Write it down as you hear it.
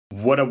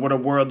What up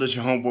world, it's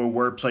your homeboy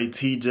Wordplay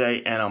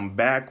TJ, and I'm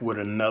back with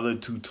another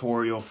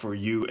tutorial for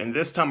you. And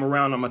this time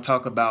around, I'm gonna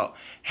talk about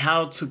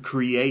how to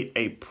create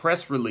a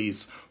press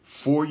release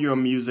for your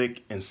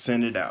music and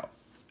send it out.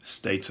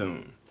 Stay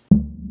tuned.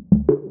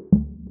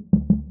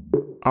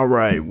 All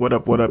right, what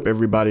up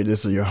everybody?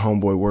 This is your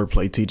homeboy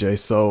Wordplay TJ.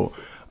 So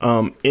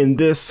in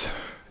this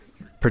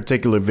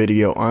particular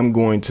video, I'm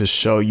going to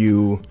show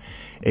you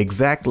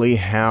exactly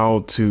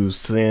how to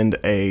send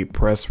a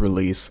press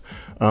release.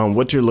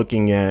 What you're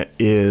looking at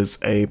is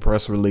a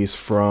press release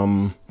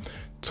from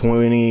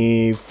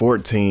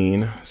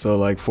 2014, so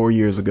like 4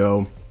 years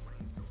ago.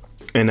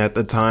 And at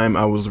the time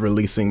I was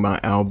releasing my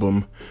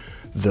album,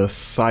 The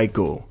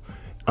Cycle.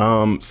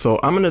 So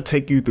I'm going to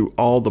take you through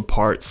all the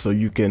parts so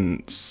you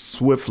can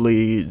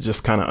swiftly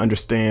just kind of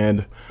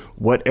understand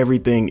what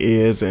everything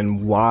is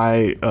and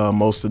why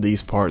most of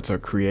these parts are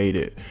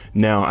created.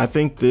 Now, I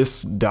think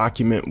this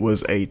document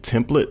was a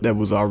template that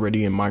was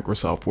already in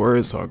Microsoft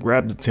Word. So I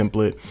grabbed the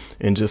template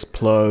and just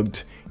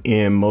plugged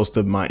in most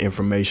of my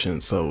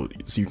information. So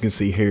you can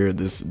see here,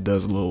 this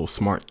does a little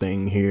smart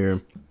thing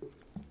here.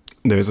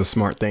 There's a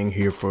smart thing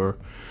here for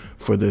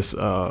this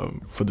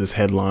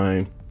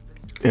headline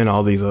and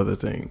all these other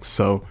things.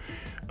 So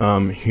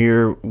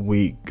here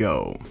we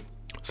go.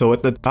 So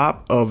at the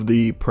top of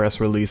the press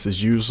release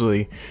is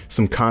usually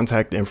some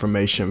contact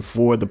information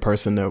for the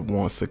person that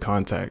wants to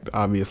contact.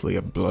 Obviously, I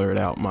blurred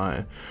out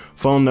my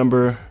phone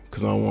number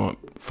because I don't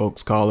want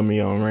folks calling me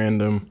on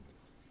random.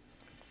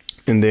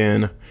 And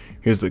then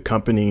here's the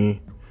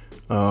company,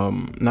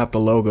 not the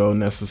logo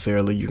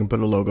necessarily. You can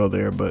put a logo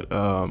there, but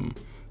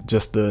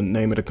just the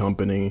name of the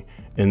company.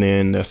 And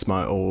then that's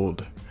my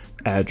old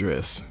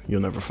address.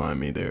 You'll never find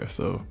me there,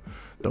 so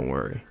don't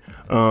worry.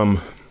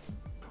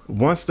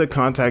 Once the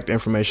contact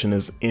information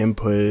is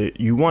inputted,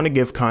 you want to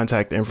give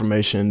contact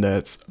information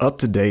that's up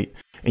to date,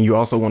 and you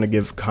also want to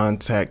give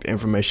contact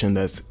information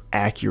that's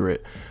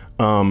accurate.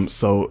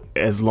 So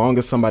as long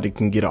as somebody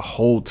can get a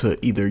hold to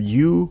either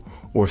you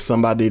or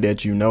somebody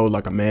that you know,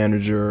 like a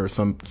manager or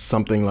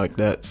something like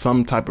that,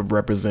 some type of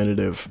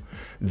representative,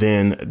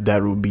 then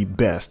that would be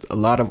best. A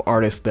lot of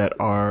artists that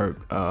are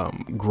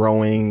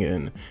growing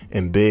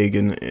and big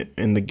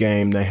in the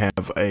game, they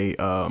have a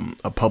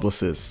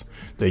publicist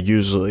that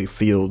usually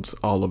fields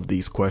all of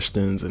these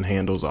questions and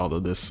handles all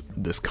of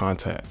this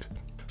contact.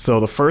 So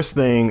the first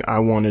thing I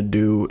want to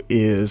do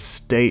is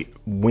state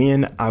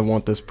when I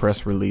want this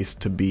press release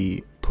to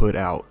be put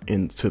out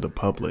into the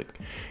public.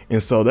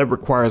 And so that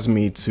requires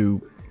me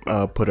to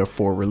put a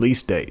for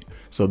release date.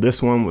 So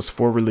this one was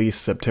for release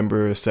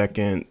September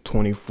 2nd,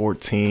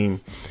 2014.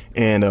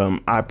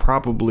 And I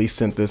probably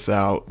sent this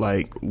out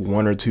like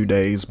 1 or 2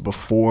 days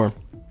before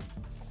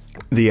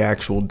the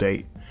actual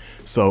date.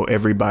 So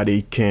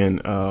everybody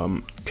can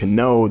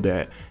know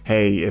that,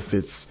 hey, if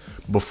it's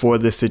before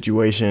this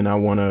situation, I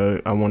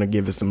wanna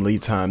give it some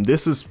lead time.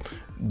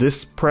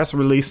 This press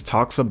release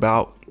talks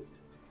about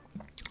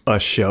a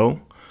show,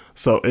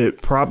 so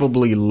it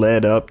probably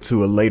led up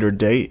to a later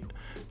date.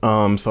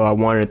 So I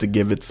wanted to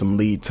give it some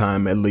lead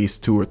time, at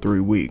least 2 or 3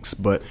 weeks.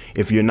 But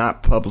if you're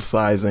not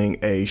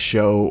publicizing a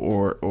show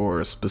or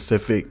a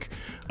specific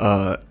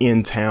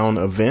in-town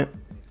event,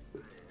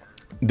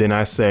 then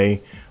I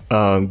say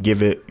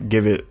give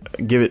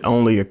it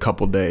only a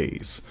couple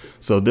days.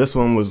 So this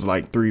one was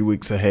like 3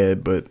 weeks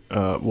ahead, but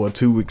well,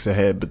 2 weeks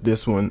ahead. But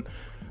this one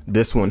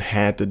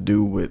had to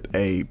do with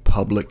a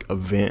public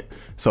event,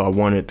 so I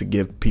wanted to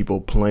give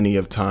people plenty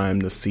of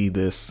time to see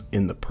this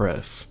in the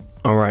press.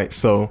 All right,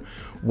 so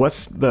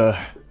what's the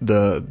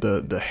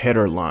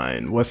header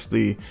line? What's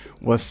the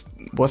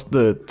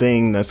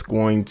thing that's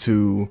going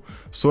to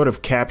sort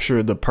of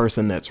capture the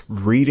person that's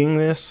reading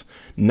this,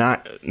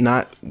 not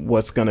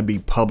what's going to be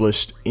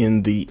published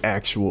in the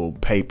actual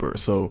paper.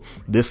 So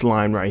this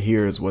line right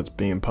here is what's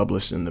being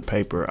published in the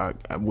paper.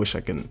 I wish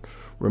I can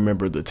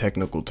remember the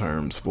technical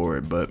terms for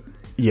it, but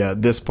yeah,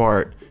 this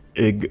part,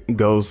 it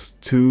goes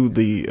to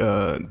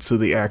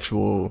the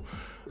actual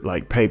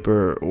like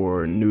paper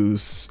or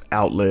news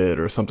outlet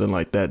or something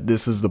like that.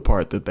 This is the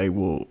part that they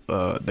will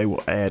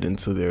add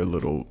into their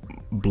little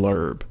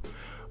blurb.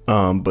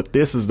 But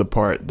this is the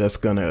part that's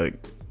gonna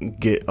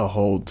get a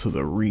hold to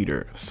the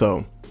reader.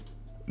 So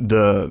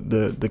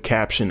the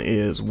caption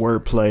is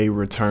Wordplay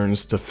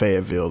returns to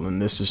Fayetteville, and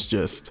this is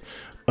just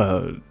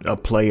a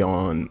play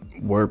on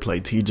Wordplay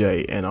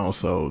TJ and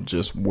also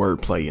just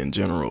wordplay in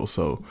general.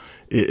 So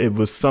it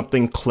was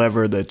something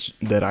clever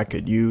that I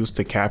could use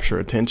to capture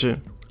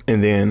attention.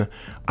 And then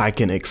I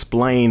can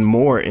explain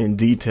more in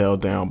detail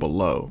down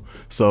below.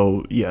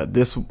 So yeah,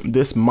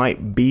 this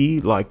might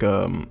be like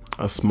a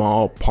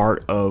small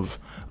part of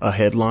a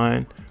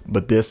headline,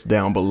 but this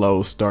down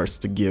below starts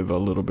to give a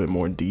little bit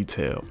more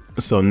detail.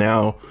 So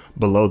now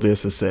below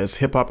this, it says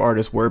hip hop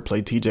artist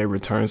Wordplay TJ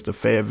returns to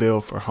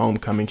Fayetteville for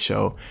homecoming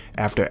show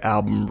after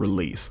album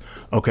release.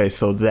 Okay,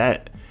 so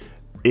that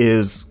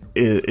is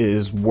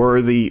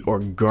worthy or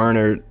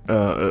garnered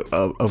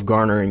of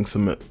garnering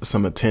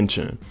some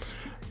attention.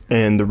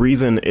 And the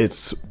reason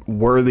it's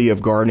worthy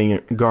of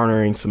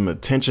garnering some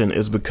attention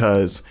is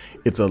because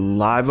it's a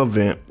live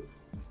event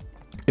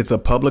It's a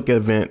public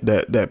event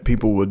that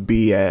people would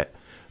be at,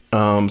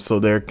 so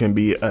there can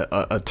be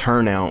a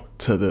turnout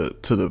to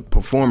the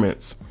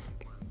performance.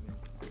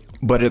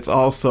 But it's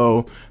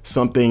also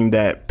something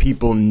that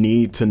people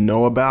need to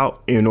know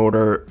about in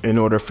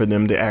order for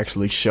them to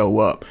actually show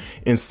up.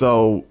 And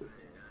so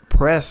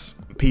press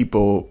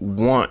people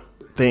want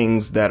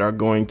things that are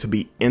going to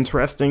be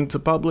interesting to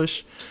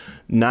publish,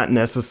 not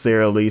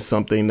necessarily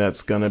something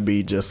that's going to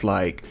be just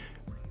like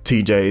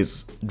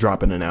TJ's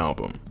dropping an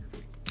album.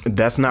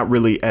 That's not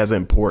really as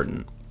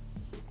important.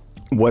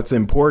 What's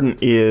important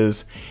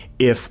is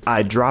if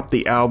I drop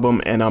the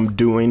album and I'm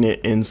doing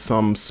it in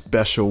some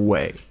special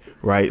way.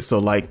 Right. So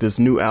like this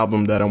new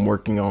album that I'm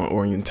working on,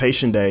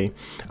 Orientation Day,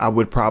 I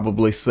would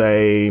probably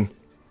say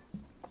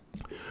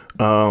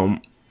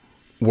WordPlay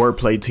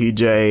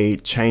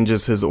TJ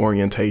changes his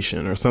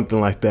orientation or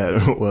something like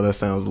that. Well, that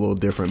sounds a little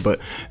different, but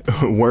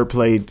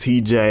WordPlay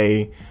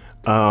TJ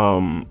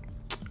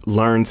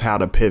learns how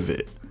to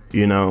pivot,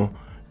 you know,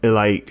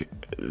 like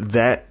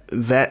that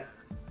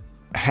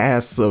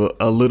has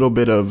a little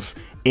bit of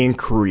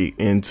inquiry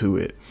into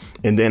it.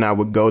 And then I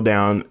would go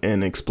down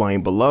and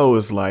explain below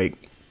is like,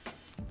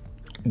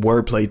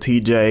 WordPlay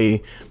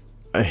TJ,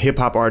 a hip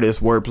hop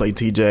artist, WordPlay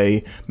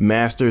TJ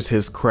masters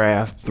his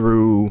craft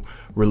through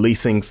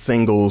releasing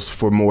singles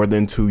for more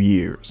than 2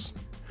 years.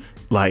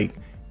 Like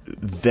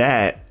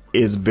that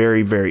is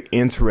very, very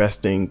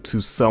interesting to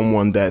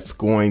someone that's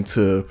going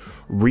to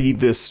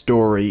read this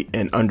story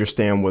and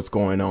understand what's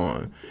going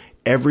on.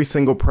 Every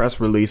single press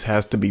release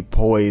has to be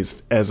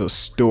poised as a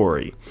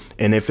story.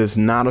 And if it's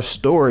not a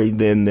story,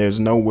 then there's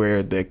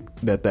nowhere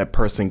that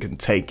person can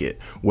take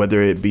it,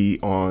 whether it be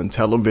on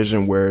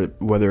television,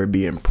 whether it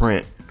be in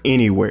print,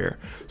 anywhere.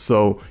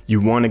 So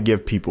you want to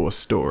give people a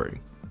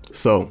story.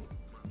 So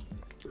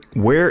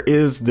where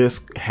is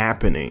this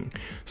happening?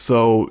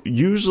 So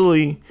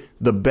usually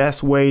the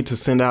best way to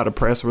send out a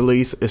press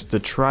release is to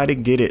try to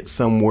get it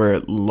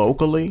somewhere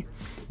locally,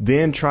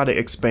 then try to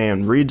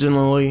expand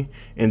regionally,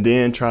 and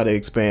then try to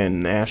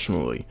expand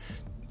nationally.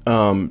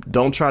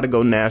 Don't try to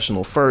go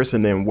national first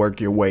and then work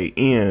your way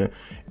in.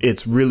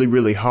 It's really,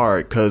 really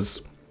hard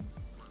because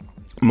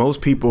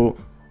most people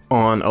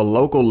on a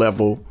local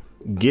level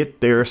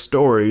get their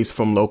stories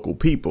from local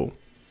people.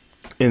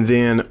 And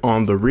then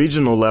on the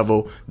regional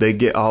level, they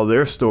get all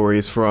their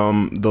stories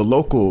from the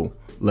local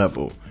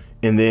level.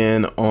 And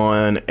then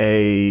on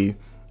a,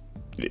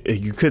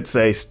 you could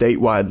say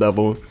statewide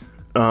level,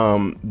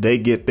 they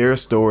get their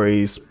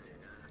stories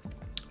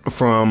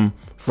from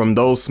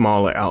those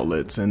smaller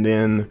outlets, and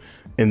then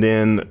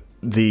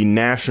the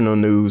national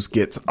news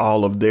gets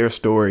all of their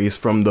stories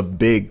from the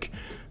big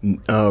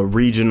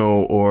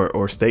regional or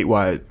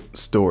statewide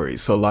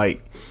stories. So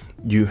like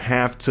you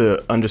have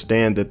to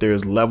understand that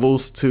there's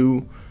levels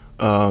to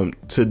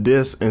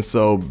this, and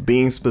so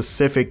being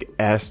specific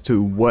as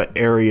to what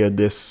area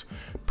this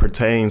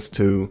pertains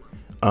to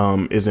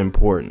is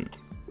important.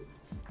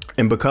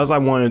 And because I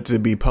wanted to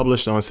be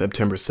published on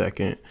September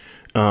 2nd,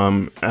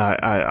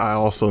 I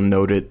also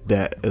noted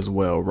that as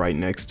well right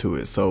next to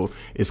it. So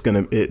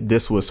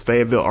this was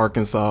Fayetteville,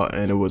 Arkansas,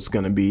 and it was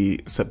going to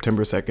be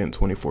September 2nd,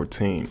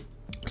 2014.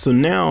 So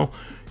now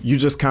you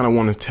just kind of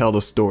want to tell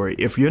the story.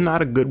 If you're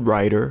not a good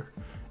writer,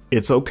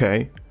 it's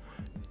okay.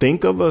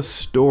 Think of a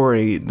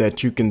story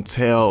that you can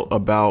tell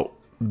about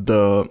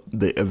the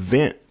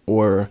event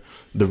or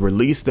the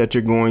release that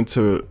you're going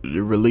to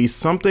release,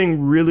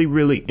 something really,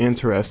 really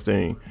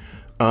interesting.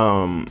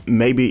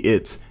 Maybe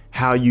it's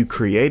how you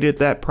created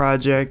that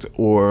project,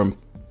 or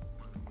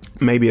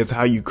maybe it's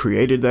how you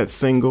created that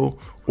single,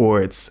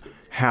 or it's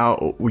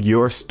how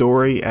your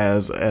story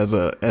as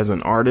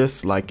an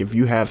artist. Like if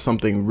you have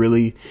something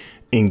really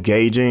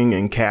engaging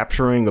and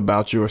capturing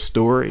about your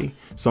story,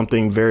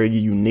 something very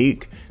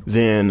unique,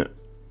 then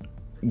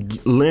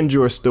lend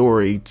your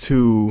story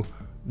to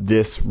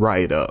this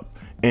write-up.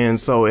 And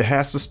so it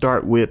has to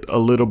start with a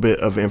little bit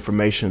of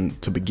information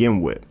to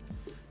begin with.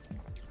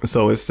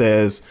 So it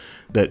says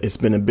that it's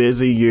been a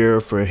busy year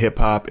for hip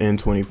hop in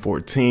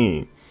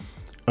 2014.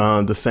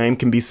 The same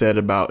can be said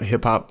about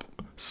hip hop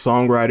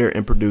songwriter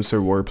and producer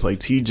WordPlay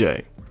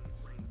TJ.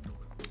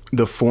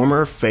 The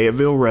former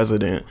Fayetteville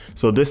resident.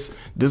 So this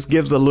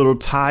gives a little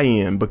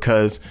tie-in,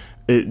 because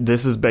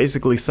this is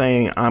basically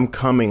saying I'm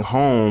coming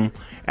home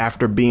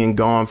after being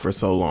gone for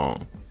so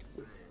long.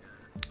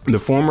 The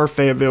former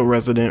Fayetteville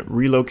resident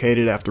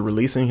relocated after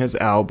releasing his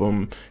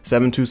album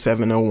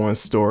 72701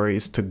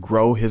 Stories to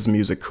grow his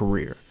music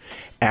career.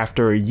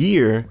 After a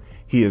year,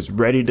 he is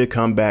ready to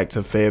come back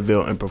to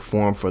Fayetteville and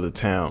perform for the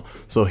town.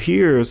 So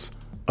here's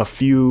a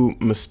few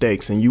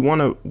mistakes, and you want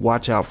to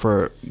watch out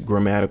for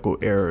grammatical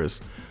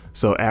errors.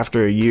 So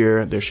after a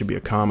year, there should be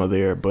a comma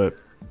there, but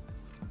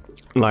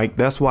like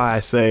that's why I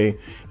say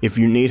if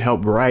you need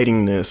help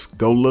writing this,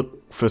 go look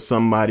for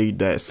somebody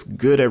that's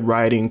good at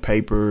writing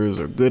papers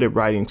or good at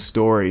writing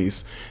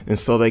stories, and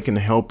so they can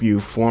help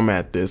you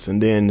format this,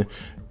 and then,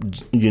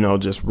 you know,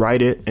 just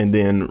write it and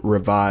then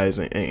revise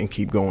and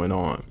keep going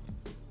on.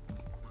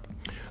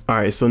 All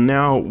right, so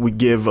now we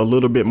give a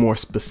little bit more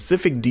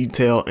specific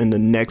detail in the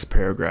next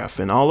paragraph.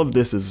 And all of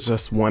this is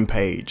just one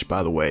page,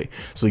 by the way.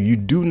 So you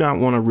do not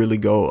want to really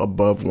go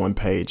above one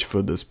page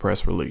for this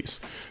press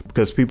release,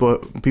 because people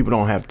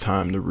don't have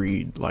time to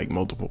read like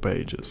multiple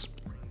pages.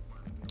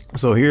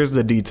 So here's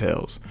the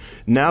details.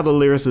 Now the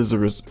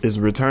lyricist is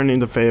returning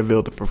to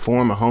Fayetteville to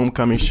perform a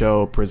homecoming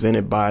show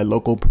presented by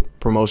local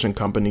promotion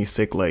company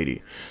Sick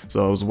Lady.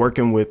 So I was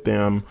working with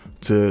them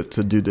to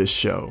do this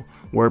show.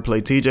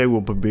 WordPlay TJ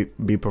will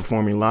be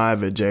performing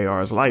live at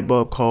JR's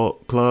Lightbulb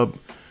Club,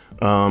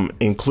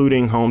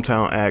 including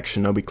hometown act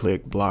Shinobi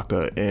Click,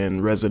 Blocka,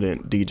 and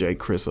resident DJ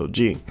Chris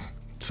OG.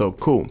 So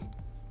cool.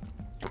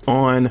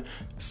 On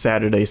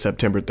Saturday,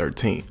 September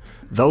 13th.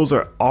 Those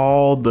are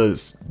all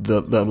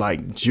the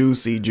like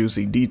juicy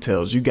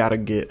details. You got to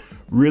get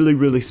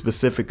really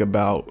specific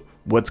about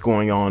what's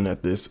going on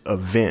at this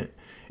event.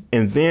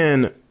 And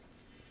then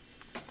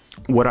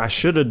what I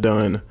should have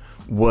done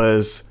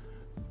was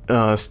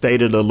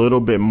stated a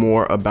little bit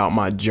more about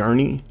my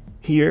journey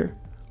here,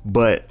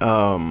 but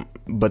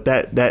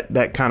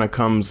that kind of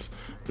comes,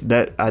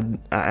 that I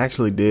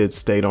actually did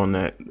state on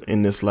that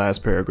in this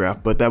last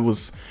paragraph, but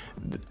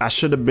I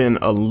should have been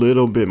a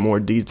little bit more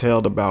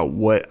detailed about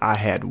what I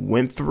had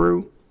went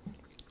through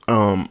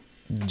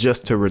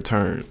just to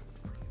return.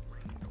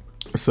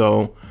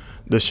 So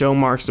the show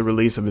marks the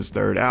release of his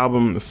third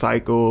album, The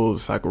Cycle. The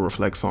cycle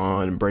reflects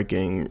on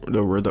breaking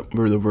the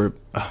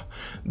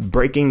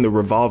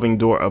revolving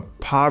door of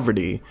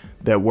poverty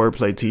that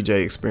Wordplay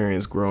TJ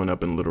experienced growing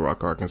up in Little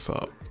Rock,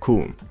 Arkansas.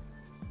 Cool.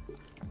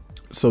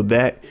 So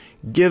that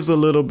gives a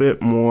little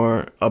bit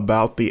more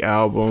about the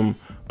album,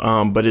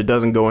 but it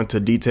doesn't go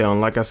into detail.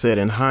 And like I said,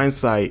 in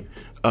hindsight,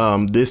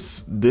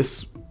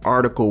 this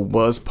article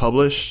was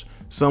published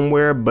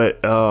somewhere, but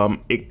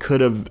it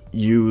could have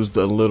used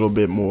a little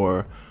bit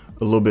more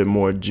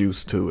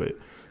juice to it.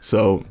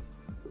 So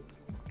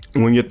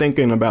when you're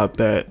thinking about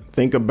that,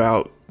 think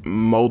about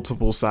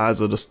multiple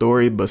sides of the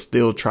story, but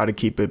still try to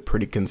keep it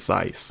pretty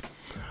concise.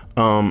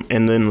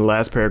 And then the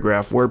last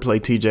paragraph, Wordplay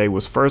TJ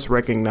was first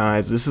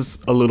recognized. This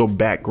is a little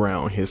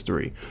background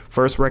history.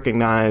 First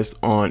recognized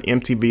on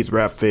MTV's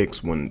Rap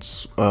Fix when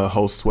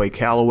host Sway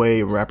Calloway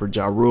and rapper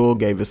Ja Rule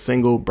gave his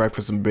single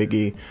Breakfast and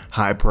Biggie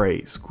high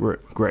praise.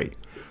 Great.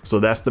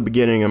 So that's the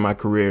beginning of my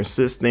career.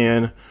 Since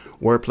then,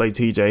 Wordplay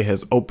TJ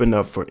has opened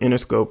up for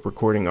Interscope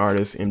recording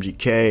artist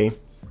MGK.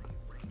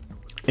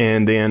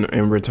 And then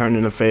in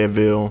returning to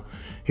Fayetteville,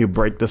 he'll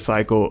break the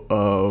cycle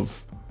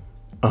of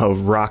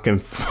rock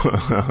and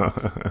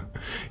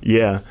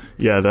yeah,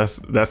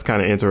 that's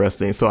kind of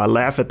interesting. So I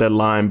laugh at that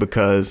line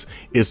because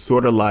it's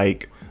sort of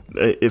like,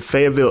 if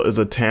Fayetteville is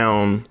a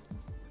town,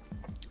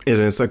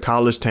 it's a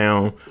college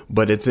town,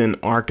 but it's in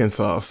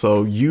Arkansas.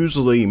 So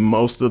usually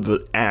most of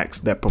the acts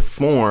that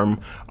perform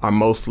are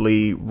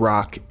mostly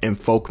rock and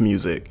folk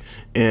music.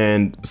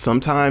 And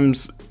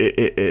sometimes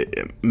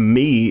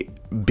me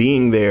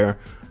being there,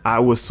 I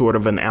was sort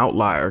of an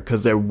outlier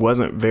because there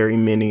wasn't very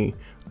many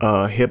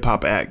hip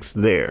hop acts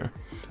there.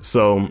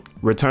 So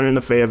returning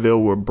to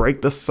Fayetteville will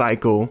break the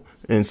cycle,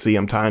 and see,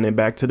 I'm tying it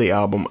back to the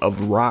album,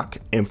 of rock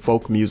and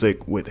folk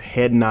music with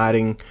head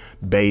nodding,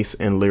 bass,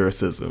 and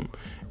lyricism.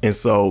 And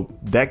so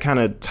that kind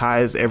of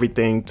ties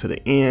everything to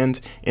the end.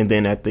 And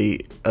then at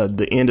the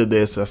end of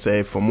this, I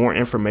say, for more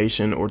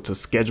information or to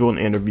schedule an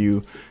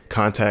interview,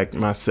 contact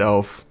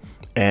myself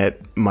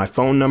at my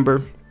phone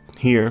number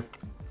here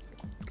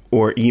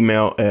or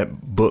email at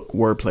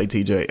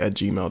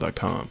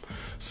bookwordplaytj@gmail.com.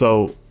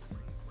 So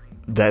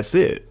that's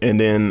it. And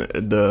then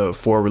the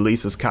 4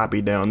 releases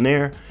copied down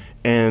there,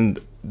 and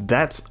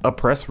that's a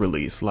press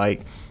release.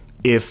 Like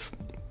if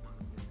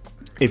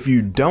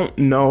you don't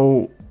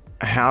know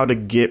how to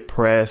get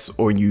press,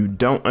 or you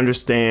don't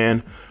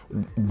understand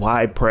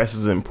why press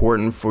is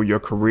important for your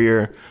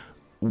career,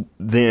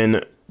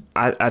 then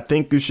I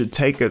think you should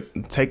take a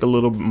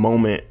little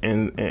moment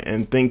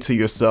and think to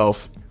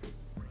yourself,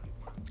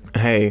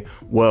 hey,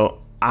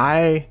 well,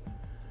 I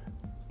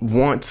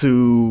want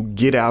to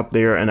get out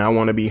there and I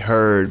want to be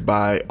heard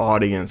by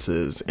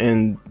audiences.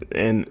 And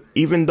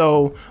even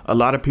though a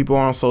lot of people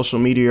are on social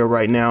media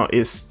right now,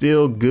 it's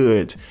still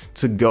good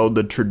to go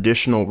the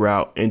traditional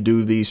route and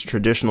do these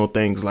traditional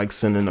things like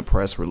sending a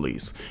press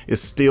release.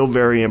 It's still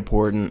very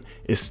important.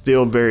 It's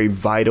still very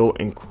vital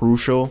and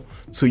crucial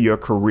to your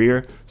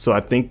career. So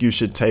I think you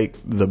should take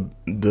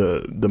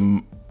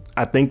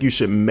I think you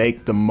should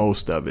make the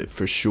most of it,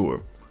 for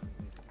sure.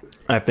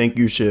 I think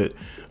you should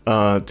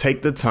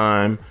take the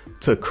time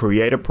to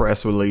create a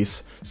press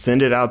release,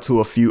 send it out to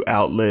a few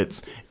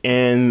outlets,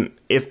 and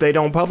if they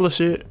don't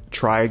publish it,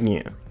 try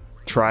again.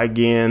 Try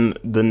again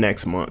the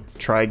next month.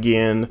 Try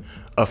again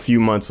a few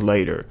months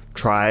later.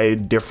 Try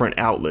different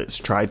outlets.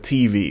 Try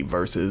TV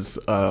versus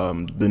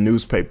the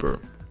newspaper.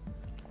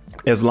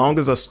 As long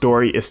as a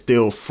story is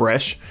still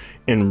fresh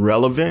and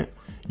relevant,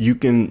 you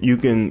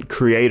can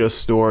create a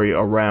story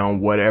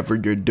around whatever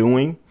you're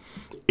doing.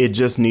 It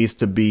just needs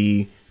to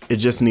be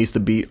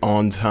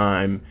on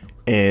time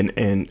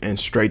and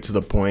straight to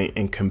the point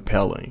and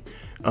compelling.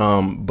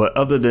 But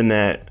other than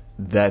that,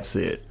 that's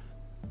it.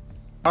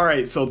 All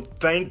right, so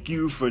thank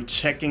you for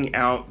checking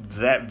out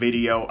that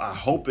video. I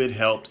hope it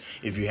helped.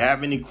 If you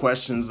have any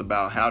questions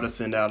about how to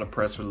send out a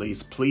press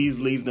release, please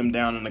leave them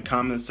down in the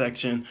comment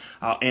section.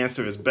 I'll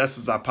answer as best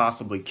as I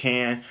possibly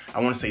can.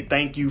 I want to say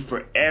thank you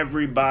for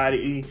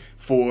everybody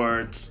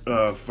for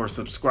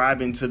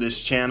subscribing to this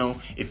channel.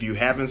 If you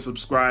haven't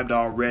subscribed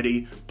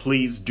already,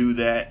 please do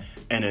that.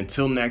 And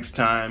until next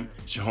time,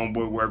 it's your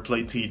homeboy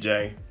Wordplay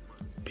TJ.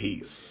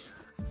 Peace.